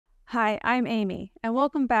Hi, I'm Amy, and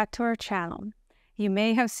welcome back to our channel. You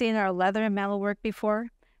may have seen our leather and metal work before,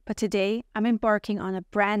 but today I'm embarking on a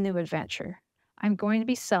brand new adventure. I'm going to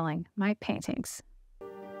be selling my paintings.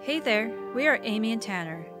 Hey there, we are Amy and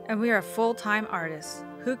Tanner, and we are full-time artists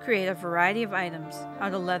who create a variety of items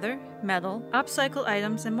out of leather, metal, upcycled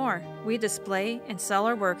items, and more. We display and sell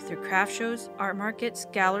our work through craft shows, art markets,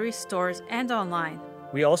 galleries, stores, and online.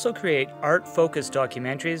 We also create art-focused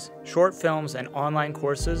documentaries, short films, and online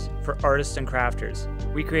courses for artists and crafters.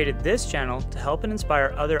 We created this channel to help and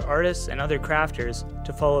inspire other artists and other crafters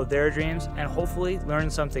to follow their dreams and hopefully learn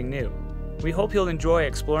something new. We hope you'll enjoy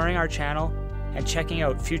exploring our channel and checking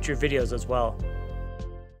out future videos as well.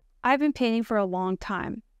 I've been painting for a long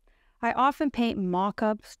time. I often paint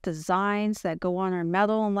mock-ups, designs that go on our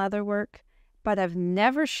metal and leather work, but I've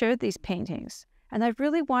never shared these paintings, and I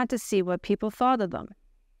really want to see what people thought of them.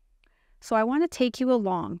 So I want to take you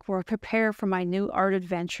along while I prepare for my new art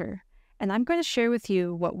adventure, and I'm going to share with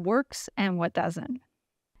you what works and what doesn't.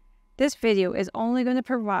 This video is only going to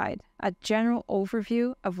provide a general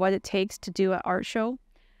overview of what it takes to do an art show,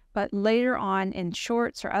 but later on in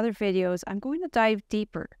shorts or other videos, I'm going to dive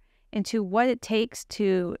deeper into what it takes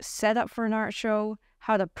to set up for an art show,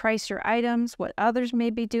 how to price your items, what others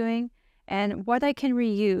may be doing, and what I can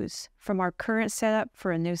reuse from our current setup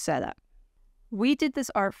for a new setup. We did this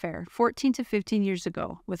art fair 14 to 15 years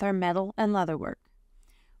ago with our metal and leather work.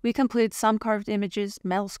 We completed some carved images,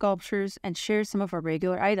 metal sculptures, and shared some of our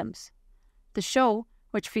regular items. The show,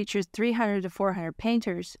 which features 300 to 400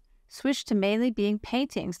 painters, switched to mainly being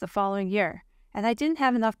paintings the following year, and I didn't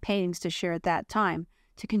have enough paintings to share at that time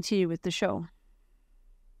to continue with the show.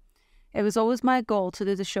 It was always my goal to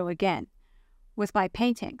do the show again with my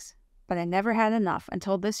paintings, but I never had enough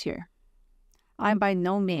until this year. I'm by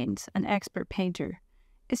no means an expert painter.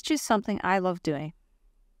 It's just something I love doing.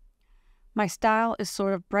 My style is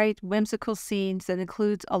sort of bright, whimsical scenes that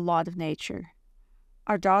includes a lot of nature.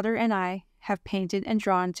 Our daughter and I have painted and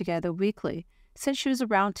drawn together weekly since she was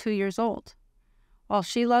around 2 years old. While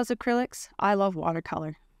she loves acrylics, I love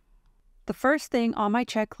watercolor. The first thing on my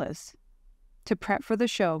checklist to prep for the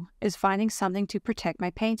show is finding something to protect my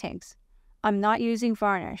paintings. I'm not using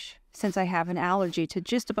varnish since I have an allergy to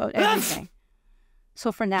just about everything.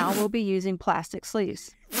 So for now, we'll be using plastic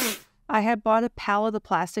sleeves. I had bought a pallet of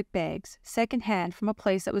plastic bags secondhand from a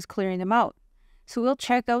place that was clearing them out. So we'll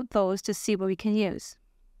check out those to see what we can use.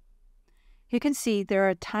 You can see there are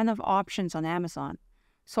a ton of options on Amazon.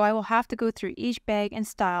 So I will have to go through each bag and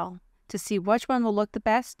style to see which one will look the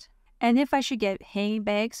best and if I should get hanging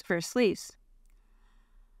bags for sleeves.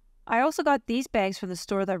 I also got these bags from the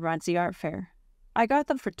store that runs the art fair. I got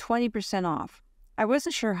them for 20% off. I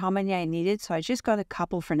wasn't sure how many I needed, so I just got a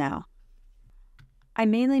couple for now. I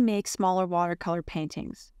mainly make smaller watercolor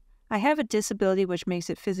paintings. I have a disability which makes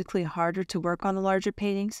it physically harder to work on the larger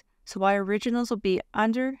paintings, so my originals will be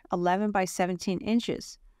under 11 by 17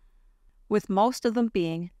 inches, with most of them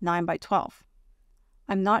being 9 by 12.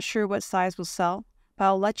 I'm not sure what size will sell, but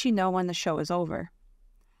I'll let you know when the show is over.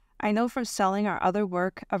 I know from selling our other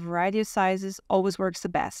work, a variety of sizes always works the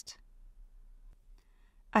best.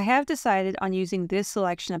 I have decided on using this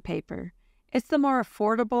selection of paper. It's the more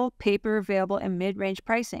affordable paper available in mid-range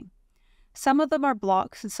pricing. Some of them are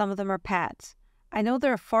blocks and some of them are pads. I know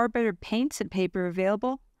there are far better paints and paper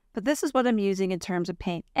available, but this is what I'm using in terms of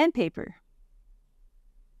paint and paper.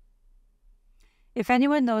 If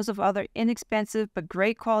anyone knows of other inexpensive but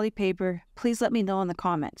great quality paper, please let me know in the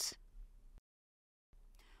comments.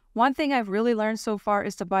 One thing I've really learned so far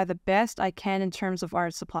is to buy the best I can in terms of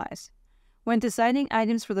art supplies. When designing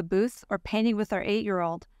items for the booth or painting with our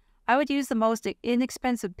 8-year-old, I would use the most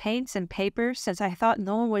inexpensive paints and paper since I thought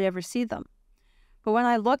no one would ever see them. But when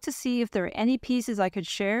I looked to see if there were any pieces I could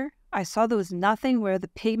share, I saw there was nothing where the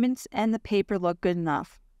pigments and the paper looked good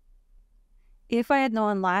enough. If I had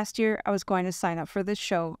known last year I was going to sign up for this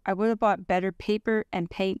show, I would have bought better paper and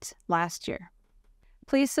paint last year.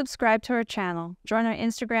 Please subscribe to our channel, join our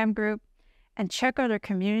Instagram group, and check out our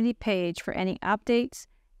community page for any updates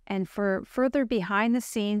and for further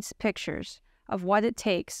behind-the-scenes pictures of what it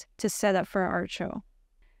takes to set up for an art show.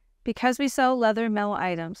 Because we sell leather and metal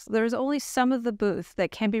items, there is only some of the booth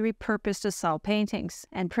that can be repurposed to sell paintings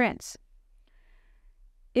and prints.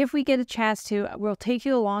 If we get a chance to, we'll take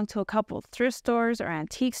you along to a couple of thrift stores or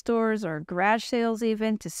antique stores or garage sales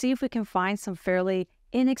even to see if we can find some fairly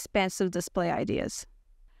inexpensive display ideas.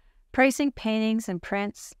 Pricing paintings and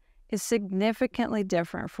prints is significantly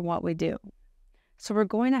different from what we do. So we're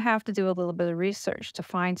going to have to do a little bit of research to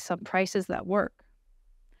find some prices that work.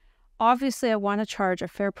 Obviously, I want to charge a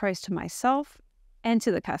fair price to myself and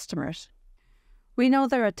to the customers. We know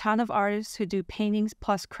there are a ton of artists who do paintings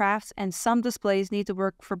plus crafts, and some displays need to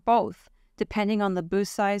work for both, depending on the booth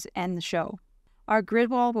size and the show. Our grid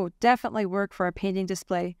wall will definitely work for a painting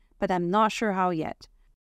display, but I'm not sure how yet.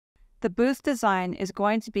 The booth design is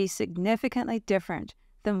going to be significantly different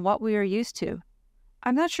than what we are used to.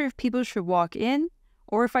 I'm not sure if people should walk in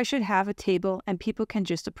or if I should have a table and people can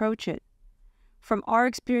just approach it. From our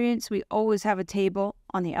experience, we always have a table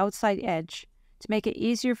on the outside edge to make it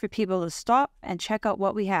easier for people to stop and check out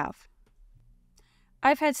what we have.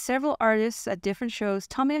 I've had several artists at different shows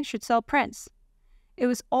tell me I should sell prints. It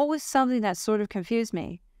was always something that sort of confused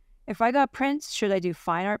me. If I got prints, should I do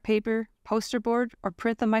fine art paper, poster board, or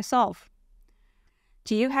print them myself?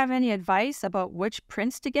 Do you have any advice about which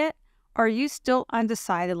prints to get, or are you still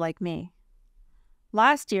undecided like me?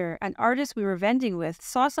 Last year, an artist we were vending with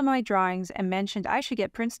saw some of my drawings and mentioned I should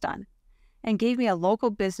get prints done, and gave me a local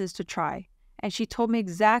business to try, and she told me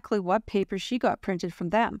exactly what paper she got printed from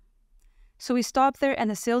them. So we stopped there, and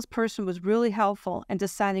the salesperson was really helpful in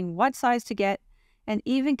deciding what size to get and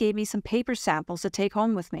even gave me some paper samples to take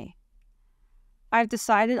home with me. I've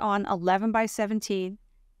decided on 11 by 17,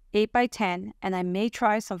 8 by 10, and I may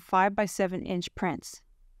try some 5 by 7 inch prints.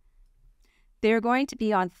 They are going to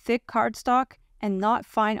be on thick cardstock and not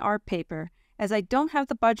fine art paper, as I don't have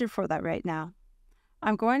the budget for that right now.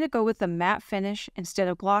 I'm going to go with the matte finish instead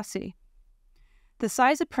of glossy. The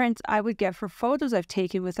size of prints I would get for photos I've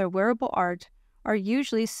taken with our wearable art are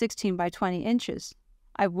usually 16 by 20 inches.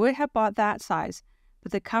 I would have bought that size,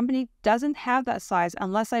 but the company doesn't have that size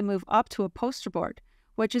unless I move up to a poster board,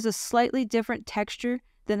 which is a slightly different texture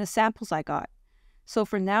than the samples I got. So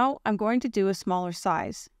for now, I'm going to do a smaller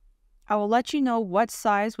size. I will let you know what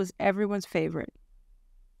size was everyone's favorite.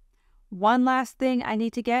 One last thing I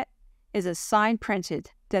need to get is a sign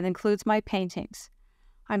printed that includes my paintings.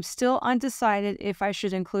 I'm still undecided if I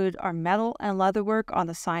should include our metal and leather work on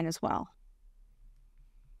the sign as well.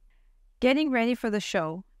 Getting ready for the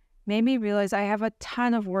show made me realize I have a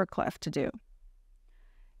ton of work left to do.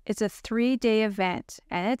 It's a 3-day event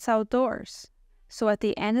and it's outdoors. So at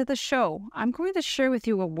the end of the show, I'm going to share with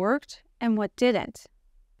you what worked and what didn't.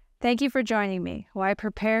 Thank you for joining me while I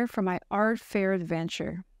prepare for my art fair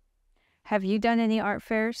adventure. Have you done any art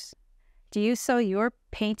fairs? Do you sell your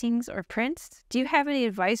paintings or prints? Do you have any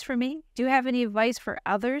advice for me? Do you have any advice for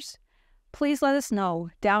others? Please let us know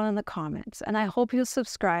down in the comments, and I hope you'll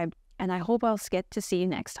subscribe, and I hope I'll get to see you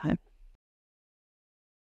next time.